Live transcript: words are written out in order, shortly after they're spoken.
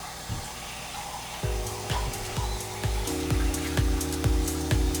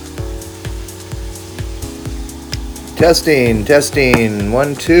Testing, testing,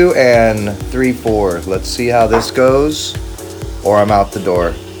 1, 2, and 3, 4. Let's see how this goes, or I'm out the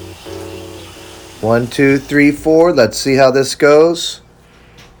door. 1, 2, 3, 4. Let's see how this goes.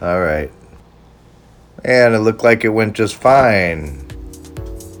 All right. And it looked like it went just fine.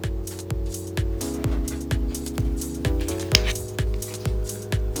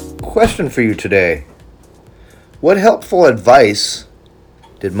 Question for you today. What helpful advice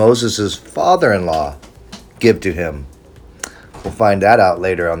did Moses' father-in-law give to him? We'll find that out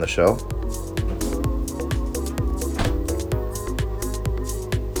later on the show.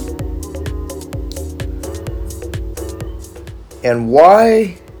 And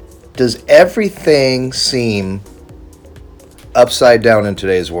why does everything seem upside down in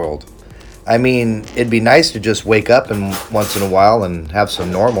today's world? I mean, it'd be nice to just wake up and once in a while and have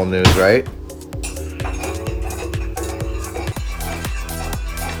some normal news, right?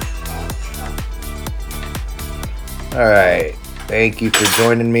 All right. Thank you for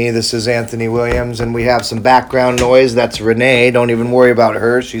joining me. This is Anthony Williams, and we have some background noise. That's Renee. Don't even worry about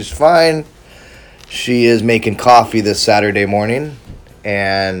her. She's fine. She is making coffee this Saturday morning.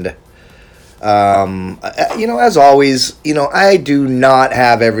 And, as always, I do not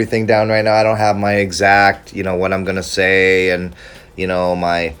have everything down right now. I don't have my exact, what I'm going to say and,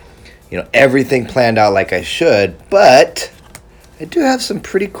 my, everything planned out like I should. But I do have some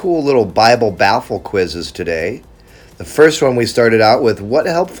pretty cool little Bible baffle quizzes today. The first one we started out with, what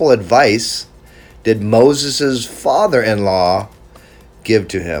helpful advice did Moses' father-in-law give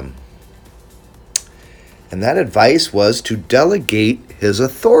to him? And that advice was to delegate his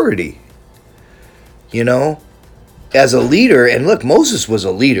authority. As a leader, and look, Moses was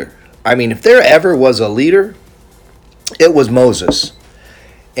a leader. I mean, if there ever was a leader, it was Moses.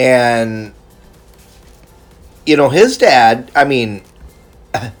 And, his dad,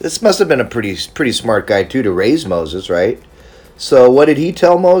 this must have been a pretty smart guy, too, to raise Moses, right? So what did he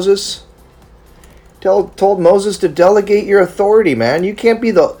tell Moses? Told Moses to delegate your authority, man. You can't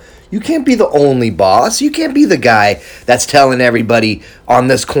be the only boss. You can't be the guy that's telling everybody on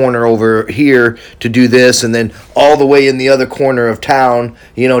this corner over here to do this and then all the way in the other corner of town,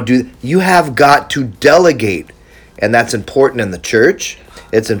 you have got to delegate. And that's important in the church.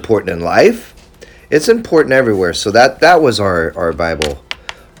 It's important in life. It's important everywhere. So that was our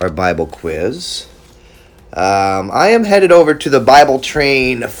Bible quiz. I am headed over to the Bible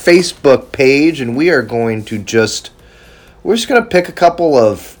Train Facebook page, and we're just going to pick a couple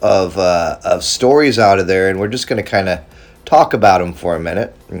of stories out of there, and we're just going to kind of talk about them for a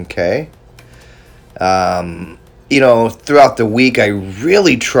minute, okay? Throughout the week, I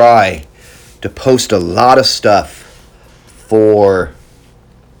really try to post a lot of stuff for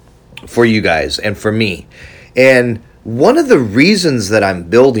you guys and for me. And one of the reasons that I'm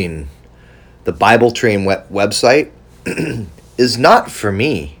building the Bible Train website is not for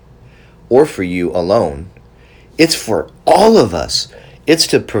me or for you alone. It's for all of us. It's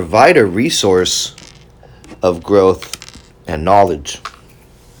to provide a resource of growth and knowledge.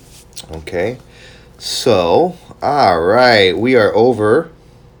 Okay? So, all right, we are over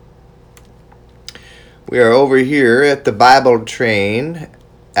here at the Bible Train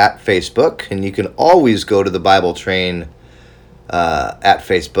at Facebook, and you can always go to the Bible Train at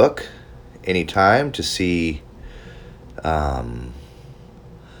Facebook anytime to see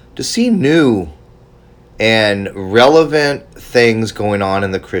new and relevant things going on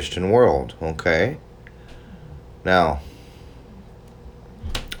in the Christian world. Okay, now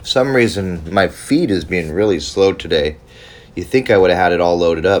for some reason my feed is being really slow today. You think I would have had it all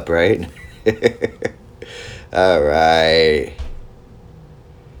loaded up, right? All right.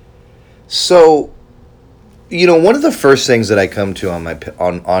 So, one of the first things that I come to on my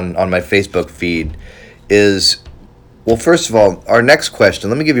Facebook feed is, well, first of all, our next question.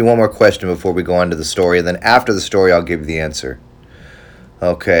 Let me give you one more question before we go on to the story, and then after the story, I'll give you the answer.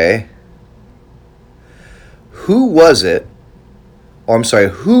 Okay. Who was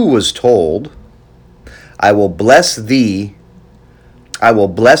told, I will bless thee, I will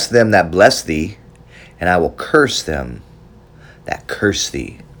bless them that bless thee, and I will curse them that curse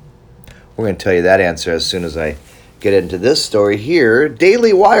thee? We're going to tell you that answer as soon as I get into this story here.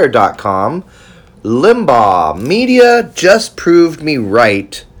 DailyWire.com. Limbaugh media just proved me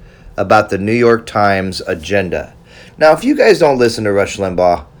right about the New York Times agenda. Now, if you guys don't listen to Rush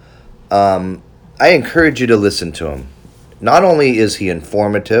Limbaugh, I encourage you to listen to him. Not only is he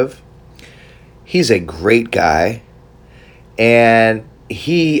informative, he's a great guy, and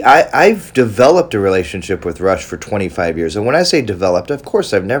I've developed a relationship with Rush for 25 years. And when I say developed, of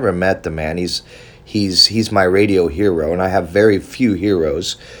course, I've never met the man. He's my radio hero, and I have very few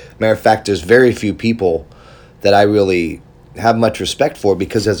heroes. Matter of fact, there's very few people that I really have much respect for,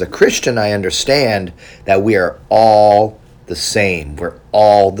 because as a Christian, I understand that we are all the same. We're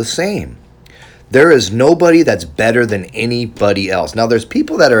all the same. There is nobody that's better than anybody else. Now, there's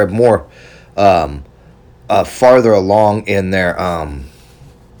people that are more farther along in their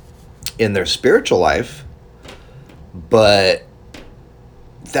spiritual life, but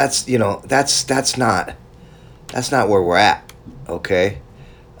that's not where we're at. Okay,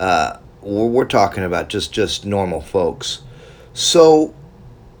 we're talking about just normal folks. So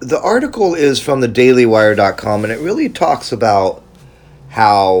the article is from thedailywire.com, and it really talks about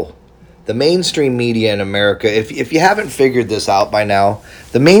how the mainstream media in America, if you haven't figured this out by now,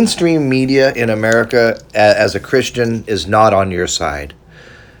 the mainstream media in America as a Christian is not on your side.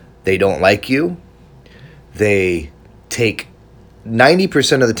 They don't like you. They take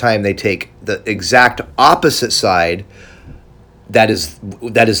 90% of the time, they take the exact opposite side that is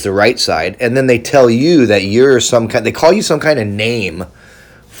the right side, and then they tell you that you're they call you some kind of name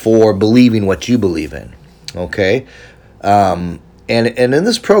for believing what you believe in. Okay? And in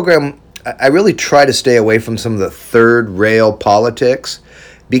this program, I really try to stay away from some of the third rail politics,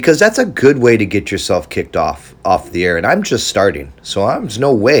 because that's a good way to get yourself kicked off the air. And I'm just starting, so there's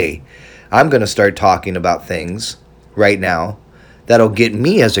no way I'm going to start talking about things right now that'll get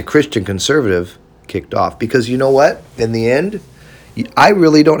me as a Christian conservative kicked off. Because you know what? In the end, I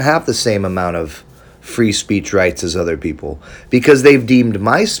really don't have the same amount of free speech rights as other people, because they've deemed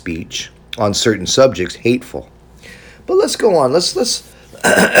my speech on certain subjects hateful. But let's go on. Let's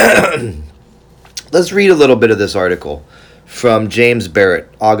let's read a little bit of this article from James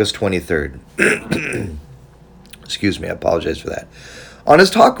Barrett, August 23rd. Excuse me, I apologize for that. On his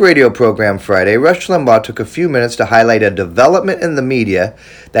talk radio program Friday, Rush Limbaugh took a few minutes to highlight a development in the media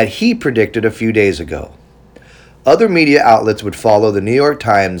that he predicted a few days ago. Other media outlets would follow the New York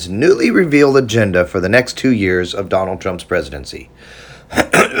Times' newly revealed agenda for the next 2 years of Donald Trump's presidency,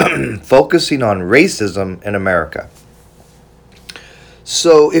 focusing on racism in America.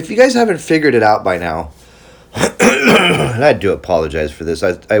 So, if you guys haven't figured it out by now, and I do apologize for this.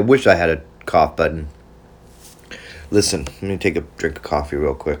 I wish I had a cough button. Listen, let me take a drink of coffee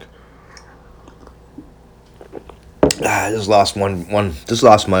real quick. I just lost just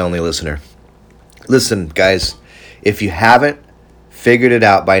lost my only listener. Listen, guys, if you haven't figured it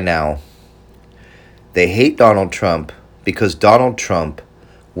out by now, they hate Donald Trump because Donald Trump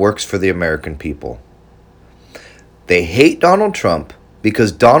works for the American people. They hate Donald Trump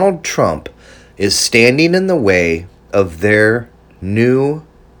because Donald Trump is standing in the way of their new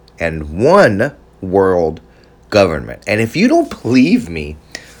and one world government. And if you don't believe me,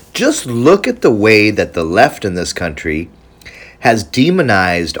 just look at the way that the left in this country has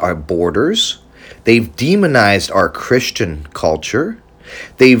demonized our borders. They've demonized our Christian culture.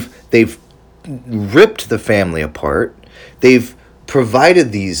 They've ripped the family apart. They've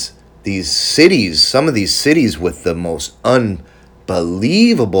provided these cities, some of these cities, with the most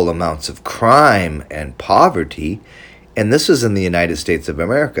unbelievable amounts of crime and poverty. And this is in the United States of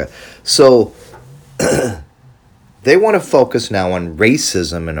America. So they want to focus now on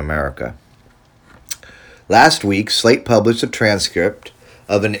racism in America. Last week, Slate published a transcript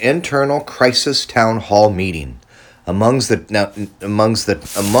of an internal crisis town hall meeting among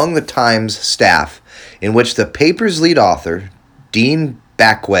the Times staff, in which the paper's lead author, Dean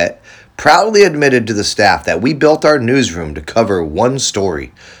Backwet, proudly admitted to the staff that we built our newsroom to cover one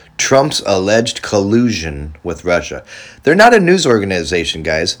story: Trump's alleged collusion with Russia. They're not a news organization,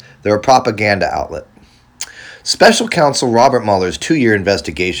 guys. They're a propaganda outlet. Special counsel Robert Mueller's 2-year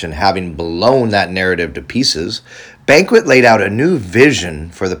investigation having blown that narrative to pieces, Backwet laid out a new vision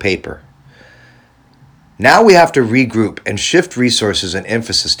for the paper. Now we have to regroup and shift resources and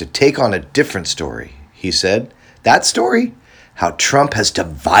emphasis to take on a different story, he said. That story? How Trump has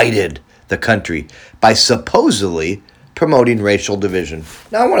divided the country by supposedly promoting racial division.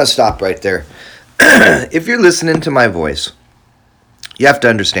 Now I want to stop right there. If you're listening to my voice, you have to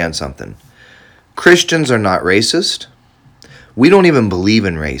understand something. Christians are not racist. We don't even believe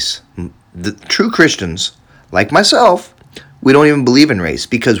in race. The true Christians, like myself, we don't even believe in race,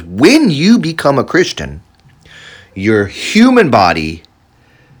 because when you become a Christian, your human body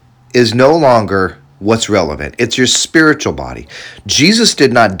is no longer what's relevant. It's your spiritual body. Jesus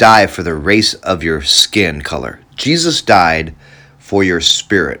did not die for the race of your skin color. Jesus died for your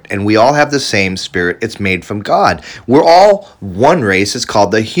spirit. And we all have the same spirit. It's made from God. We're all one race. It's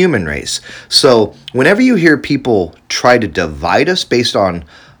called the human race. So whenever you hear people try to divide us based on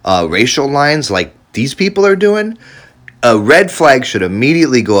racial lines like these people are doing, a red flag should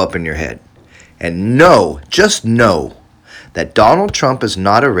immediately go up in your head. And just know that Donald Trump is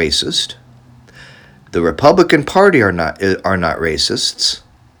not a racist. The Republican Party are not racists.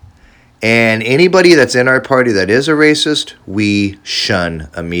 And anybody that's in our party that is a racist, we shun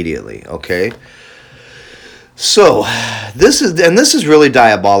immediately, okay? So, this is really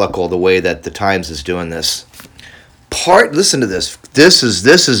diabolical the way that the Times is doing this. Listen to this. This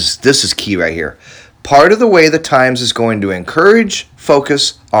is key right here. Part of the way the Times is going to encourage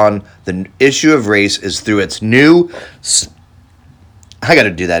focus on the issue of race is through its new I got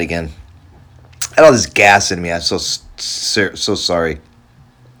to do that again. I had all this gas in me. I'm so sorry.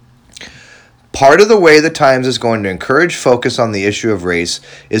 Part of the way the Times is going to encourage focus on the issue of race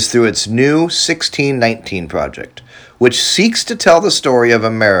is through its new 1619 project, which seeks to tell the story of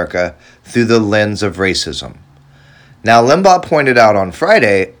America through the lens of racism. Now, Limbaugh pointed out on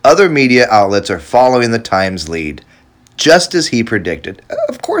Friday, other media outlets are following the Times' lead, just as he predicted.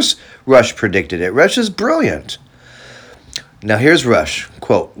 Of course, Rush predicted it. Rush is brilliant. Now, here's Rush.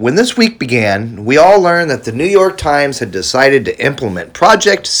 Quote, "When this week began, we all learned that the New York Times had decided to implement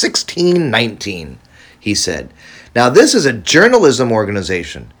Project 1619, he said. Now, this is a journalism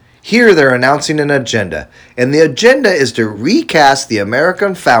organization. Here they're announcing an agenda, and the agenda is to recast the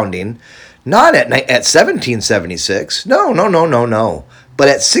American founding, not at 1776, no, but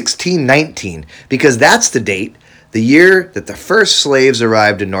at 1619, because that's the date, the year that the first slaves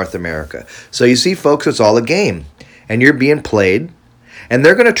arrived in North America. So you see, folks, it's all a game. And you're being played, and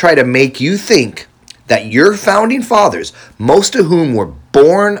they're going to try to make you think that your founding fathers, most of whom were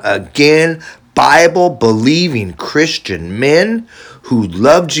born again, Bible-believing Christian men who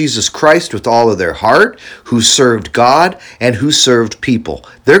loved Jesus Christ with all of their heart, who served God, and who served people.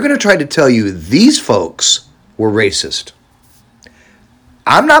 They're going to try to tell you these folks were racist.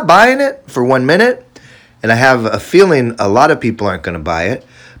 I'm not buying it for 1 minute, and I have a feeling a lot of people aren't going to buy it.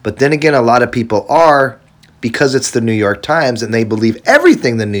 But then again, a lot of people are, because it's the New York Times and they believe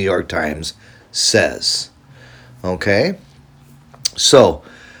everything the New York Times says. Okay? So,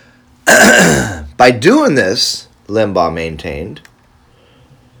 by doing this, Limbaugh maintained,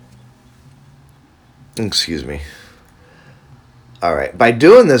 by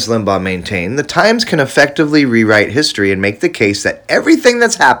doing this, Limbaugh maintained, the Times can effectively rewrite history and make the case that everything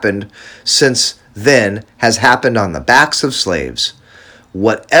that's happened since then has happened on the backs of slaves.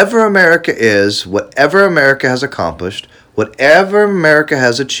 Whatever America is, whatever America has accomplished, whatever America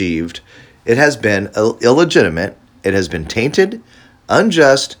has achieved, it has been illegitimate, it has been tainted,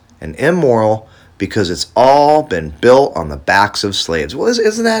 unjust, and immoral because it's all been built on the backs of slaves. Well,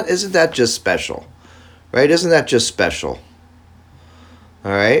 isn't that just special? Right? Isn't that just special?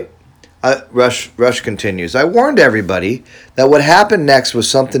 All right? Rush continues, "I warned everybody that what happened next was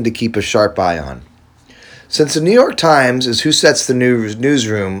something to keep a sharp eye on. Since the New York Times is who sets the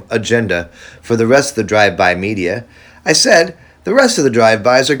newsroom agenda for the rest of the drive-by media, I said the rest of the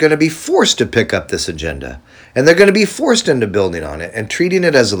drive-bys are going to be forced to pick up this agenda. And they're going to be forced into building on it and treating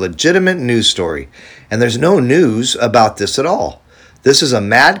it as a legitimate news story. And there's no news about this at all. This is a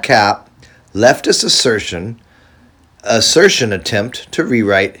madcap, leftist assertion attempt to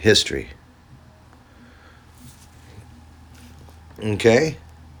rewrite history." Okay?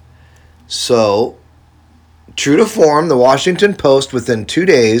 So, true to form, the Washington Post within 2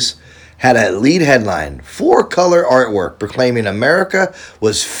 days had a lead headline, 4-color artwork proclaiming America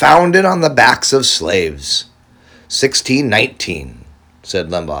was founded on the backs of slaves. 1619, said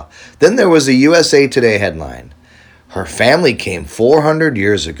Limbaugh. Then there was a USA Today headline. "Her family came 400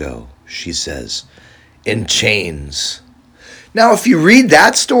 years ago," she says, "in chains." Now, if you read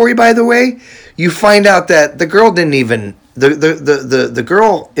that story, by the way, you find out that the girl didn't even... The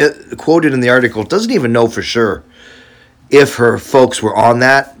girl quoted in the article doesn't even know for sure if her folks were on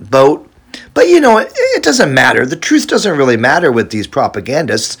that boat. But, it doesn't matter. The truth doesn't really matter with these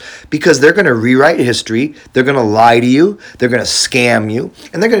propagandists because they're going to rewrite history. They're going to lie to you. They're going to scam you.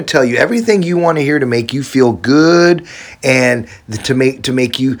 And they're going to tell you everything you want to hear to make you feel good and to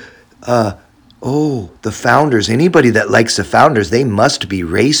make you... the founders, anybody that likes the founders, they must be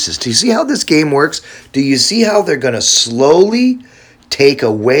racist. Do you see how this game works? Do you see how they're going to slowly take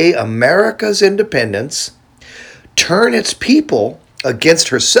away America's independence, turn its people against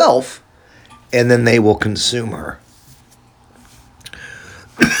herself, and then they will consume her?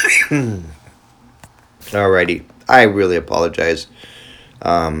 Alrighty. I really apologize.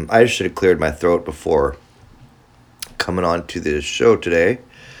 I should have cleared my throat before coming on to this show today.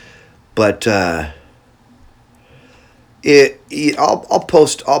 But I'll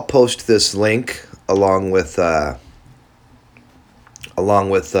post this link along with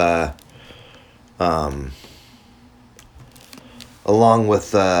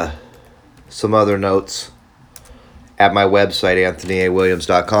some other notes at my website,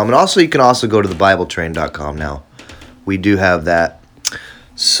 anthonyawilliams.com. And also, you can also go to thebibletrain.com now. We do have that.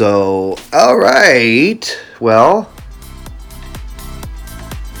 So, all right. Well,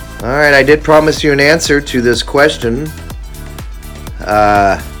 all right. I did promise you an answer to this question.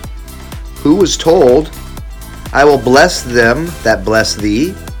 Who was told, I will bless them that bless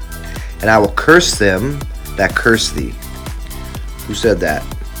thee, and I will curse them that curse thee? Who said that?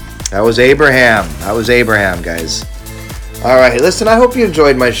 That was Abraham. That was Abraham, guys. All right, listen, I hope you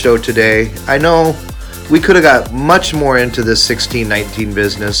enjoyed my show today. I know we could have got much more into this 1619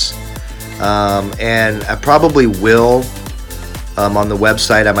 business, and I probably will on the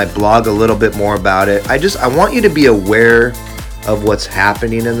website. I might blog a little bit more about it. I want you to be aware of what's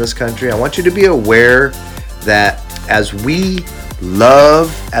happening in this country. I want you to be aware that as we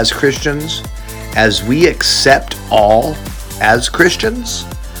love as Christians, as we accept all as Christians,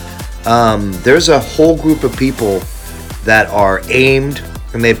 there's a whole group of people that are aimed,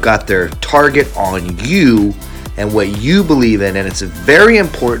 and they've got their target on you and what you believe in, and it's very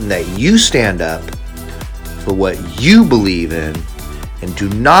important that you stand up for what you believe in and do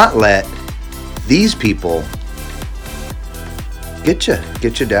not let these people get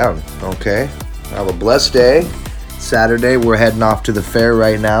you down. Okay, have a blessed day. Saturday, we're heading off to the fair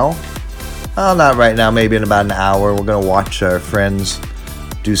right now. Well, not right now, maybe in about an hour. We're gonna watch our friends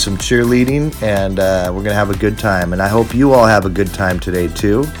do some cheerleading, and we're gonna have a good time, and I hope you all have a good time today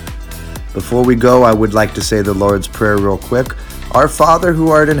too. Before we go, I would like to say the Lord's Prayer real quick. Our Father who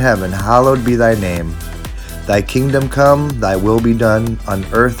art in heaven, hallowed be thy name. Thy kingdom come, thy will be done on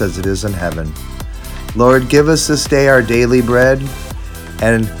earth as it is in heaven. Lord, give us this day our daily bread,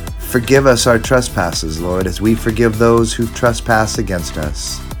 and forgive us our trespasses, Lord, as we forgive those who trespass against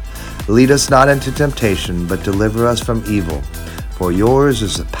us. Lead us not into temptation, but deliver us from evil. For yours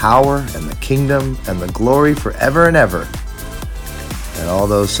is the power and the kingdom and the glory forever and ever. And all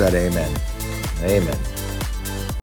those said amen. Amen.